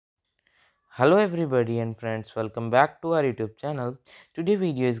Hello everybody and friends, welcome back to our YouTube channel. Today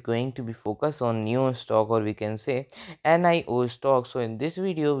video is going to be focused on NIO stock, or we can say NIO stock. So in this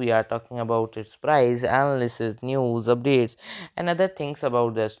video we are talking about its price, analysis, news, updates and other things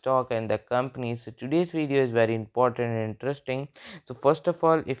about the stock and the company. So today's video is very important and interesting. So first of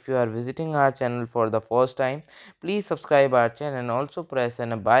all, if you are visiting our channel for the first time, please subscribe our channel and also press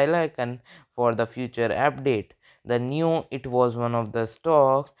on a bell icon for the future update. The NIO, it was one of the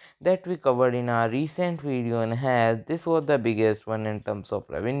stocks that we covered in our recent video, and has this was the biggest one in terms of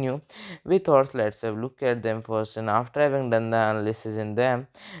revenue. We thought let's have a look at them first, and after having done the analysis in them,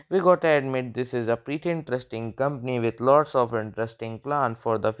 we got to admit this is a pretty interesting company with lots of interesting plans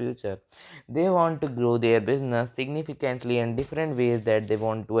for the future. They want to grow their business significantly in different ways that they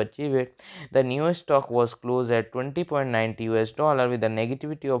want to achieve it. The newest stock was closed at 20.90 US dollar with a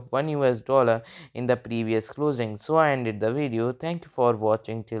negativity of 1 US dollar in the previous closing. So I ended the video. Thank you for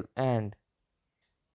watching till end.